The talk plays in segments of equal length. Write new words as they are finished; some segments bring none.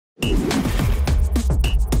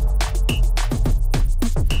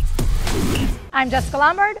I'm Jessica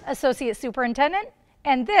Lombard, Associate Superintendent,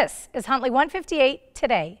 and this is Huntley 158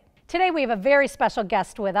 Today. Today we have a very special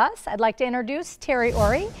guest with us. I'd like to introduce Terry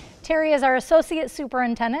Awrey. Terry is our Associate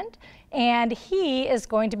Superintendent, and he is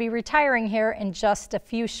going to be retiring here in just a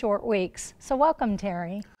few short weeks. So welcome,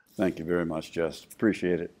 Terry. Thank you very much, Jess.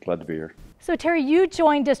 Appreciate it. Glad to be here. So Terry, you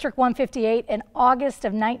joined District 158 in August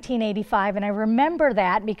of 1985, and I remember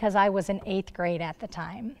that because I was in 8th grade at the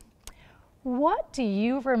time. What do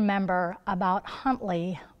you remember about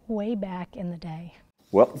Huntley way back in the day?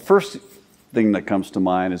 Well, the first thing that comes to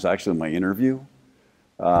mind is actually my interview.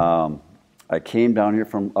 I came down here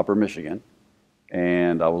from Upper Michigan,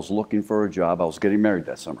 and I was looking for a job. I was getting married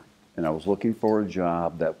that summer, and I was looking for a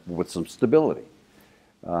job that with some stability.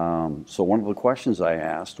 So one of the questions I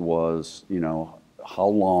asked was, how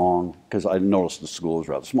long, because I noticed the school is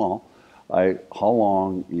rather small, how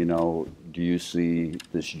long, do you see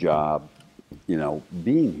this job,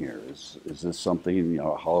 being here? Is this something,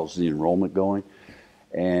 how's the enrollment going?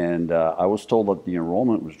 And I was told that the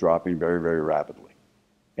enrollment was dropping very, very rapidly.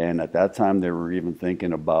 And at that time, they were even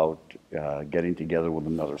thinking about getting together with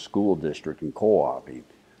another school district and co-oping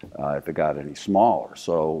if it got any smaller.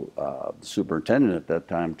 So the superintendent at that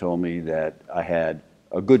time told me that I had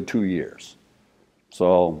a good 2 years.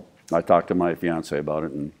 So I talked to my fiance about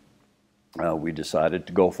it, and we decided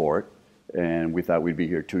to go for it. And we thought we'd be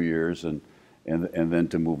here 2 years and then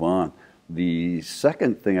to move on. The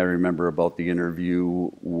second thing I remember about the interview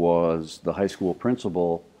was the high school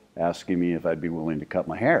principal asking me if I'd be willing to cut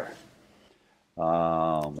my hair.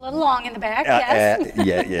 A little long in the back,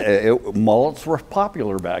 yes. Mullets were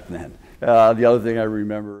popular back then. The other thing I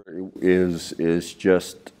remember is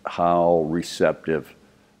just how receptive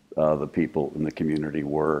the people in the community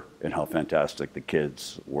were and how fantastic the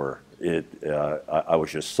kids were. I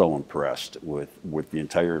was just so impressed with the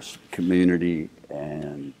entire community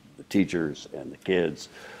and the teachers and the kids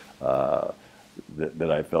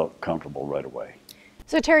that I felt comfortable right away.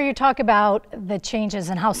 So Terry, you talk about the changes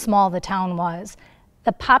and how small the town was.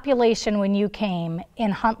 The population when you came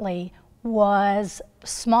in Huntley was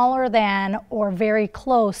smaller than or very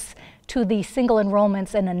close to the single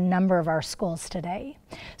enrollments in a number of our schools today.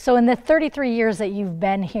 So in the 33 years that you've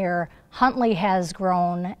been here, Huntley has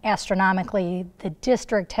grown astronomically. The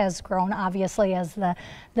district has grown, obviously, as the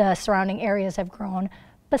surrounding areas have grown.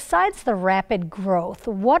 Besides the rapid growth,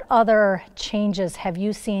 what other changes have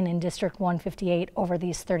you seen in District 158 over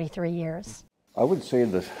these 33 years? I would say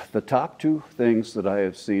the top two things that I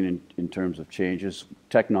have seen in terms of changes,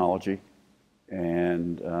 technology,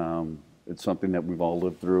 and it's something that we've all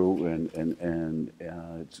lived through, and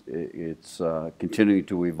it's continuing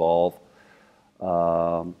to evolve.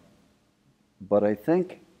 But I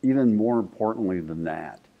think even more importantly than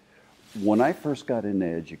that, when I first got into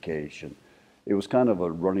education, it was kind of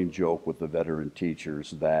a running joke with the veteran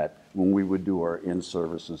teachers that when we would do our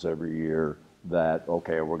in-services every year, that,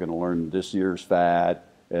 okay, we're going to learn this year's fad,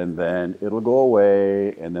 and then it'll go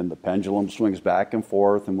away, and then the pendulum swings back and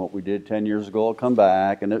forth, and what we did 10 years ago will come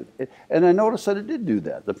back. And I noticed that it did do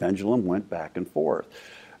that. The pendulum went back and forth.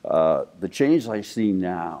 The change I see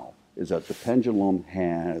now is that the pendulum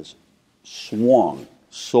has swung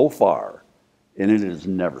so far, and it is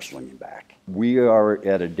never swinging back. We are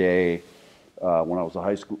at a day, when I was a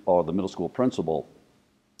high school or the middle school principal,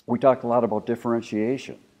 we talked a lot about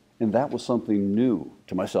differentiation, and that was something new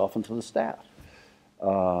to myself and to the staff.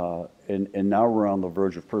 And now we're on the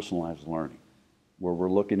verge of personalized learning, where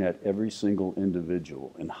we're looking at every single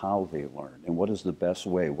individual and how they learn and what is the best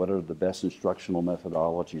way, what are the best instructional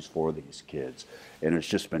methodologies for these kids. And it's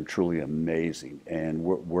just been truly amazing. And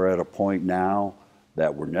we're at a point now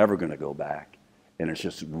that we're never going to go back. And it's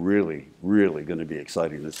just really, really going to be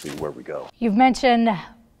exciting to see where we go. You've mentioned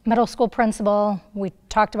middle school principal. We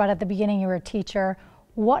talked about at the beginning you were a teacher.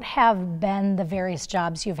 What have been the various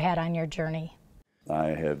jobs you've had on your journey? I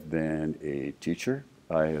have been a teacher.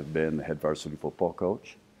 I have been the head varsity football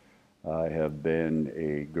coach. I have been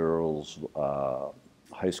a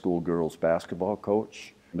high school girls basketball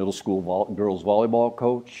coach, middle school girls volleyball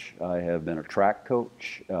coach. I have been a track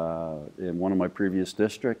coach in one of my previous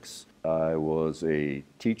districts. I was a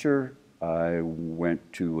teacher. I went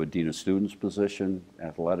to a dean of students position,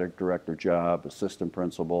 athletic director job, assistant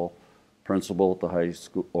principal at the high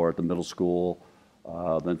school or at the middle school,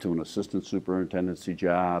 then to an assistant superintendency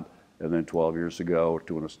job, and then 12 years ago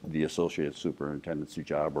to the associate superintendency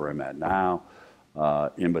job where I'm at now.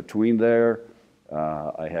 In between there,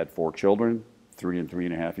 I had 4 children, 3 and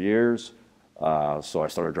 3.5 years. So I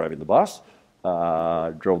started driving the bus.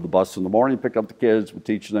 Drove the bus in the morning, pick up the kids, would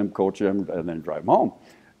teach them, coach them, and then drive them home.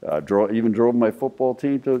 Even drove my football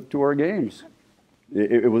team to our games.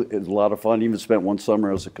 It was a lot of fun. Even spent one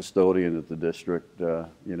summer as a custodian at the district,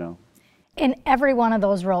 you know. In every one of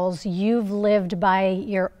those roles, you've lived by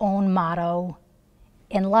your own motto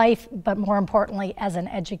in life, but more importantly, as an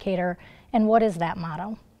educator. And what is that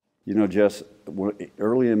motto? You know, Jess,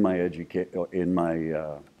 early in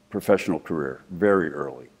my professional career, very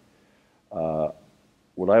early,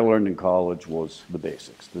 what I learned in college was the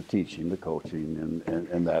basics, the teaching, the coaching,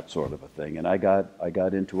 and that sort of a thing. And I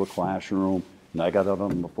got into a classroom, and I got out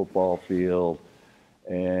on the football field,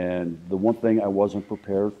 and the one thing I wasn't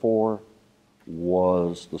prepared for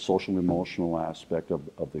was the social emotional aspect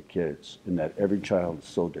of the kids, in that every child is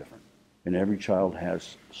so different, and every child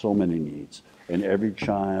has so many needs, and every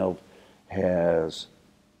child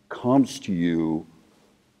comes to you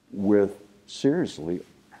with, seriously,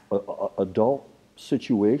 adult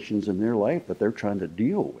situations in their life that they're trying to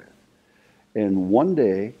deal with. And one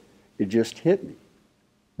day, it just hit me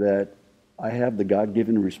that I have the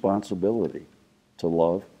God-given responsibility to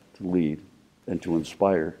love, to lead, and to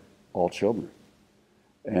inspire all children.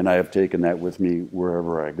 And I have taken that with me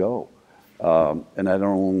wherever I go. And I don't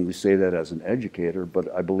only say that as an educator,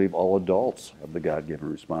 but I believe all adults have the God-given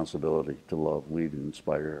responsibility to love, lead, and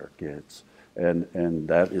inspire our kids. And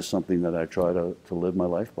that is something that I try to live my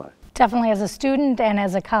life by. Definitely, as a student and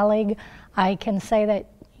as a colleague, I can say that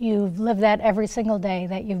you've lived that every single day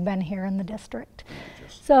that you've been here in the district.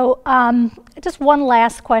 So just one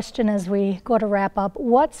last question as we go to wrap up.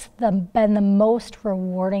 What's been the most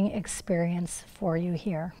rewarding experience for you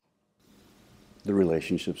here? The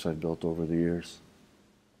relationships I've built over the years.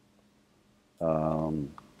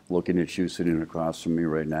 Looking at you sitting across from me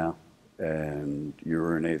right now, and you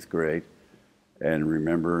were in 8th grade, and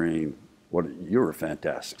remembering you were a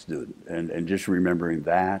fantastic student, and just remembering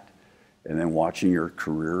that, and then watching your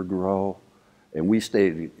career grow. And we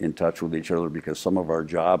stayed in touch with each other because some of our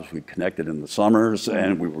jobs, we connected in the summers,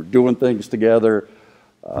 and we were doing things together.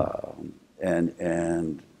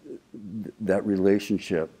 And that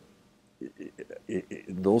relationship,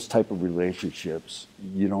 those type of relationships,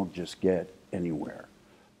 you don't just get anywhere.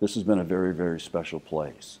 This has been a very, very special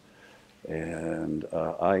place. And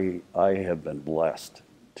I have been blessed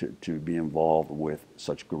to be involved with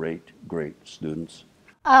such great, great students.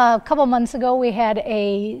 A couple months ago, we had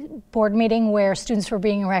a board meeting where students were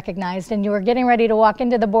being recognized, and you were getting ready to walk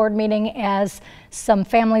into the board meeting as some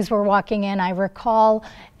families were walking in. I recall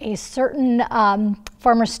a certain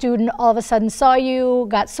former student all of a sudden saw you,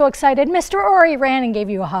 got so excited, Mr. Awrey, ran and gave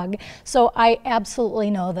you a hug. So I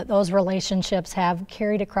absolutely know that those relationships have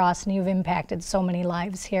carried across, and you've impacted so many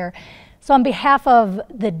lives here. So on behalf of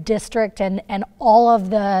the district and all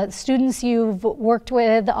of the students you've worked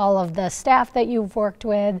with, all of the staff that you've worked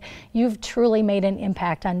with, you've truly made an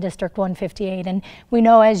impact on District 158. And we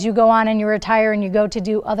know as you go on and you retire and you go to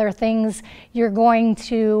do other things,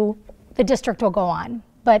 the district will go on,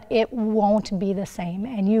 but it won't be the same.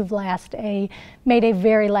 And you've made a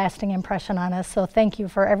very lasting impression on us. So thank you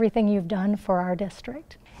for everything you've done for our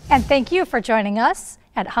district. And thank you for joining us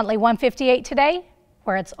at Huntley 158 today,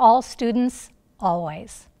 where it's all students,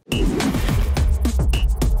 always.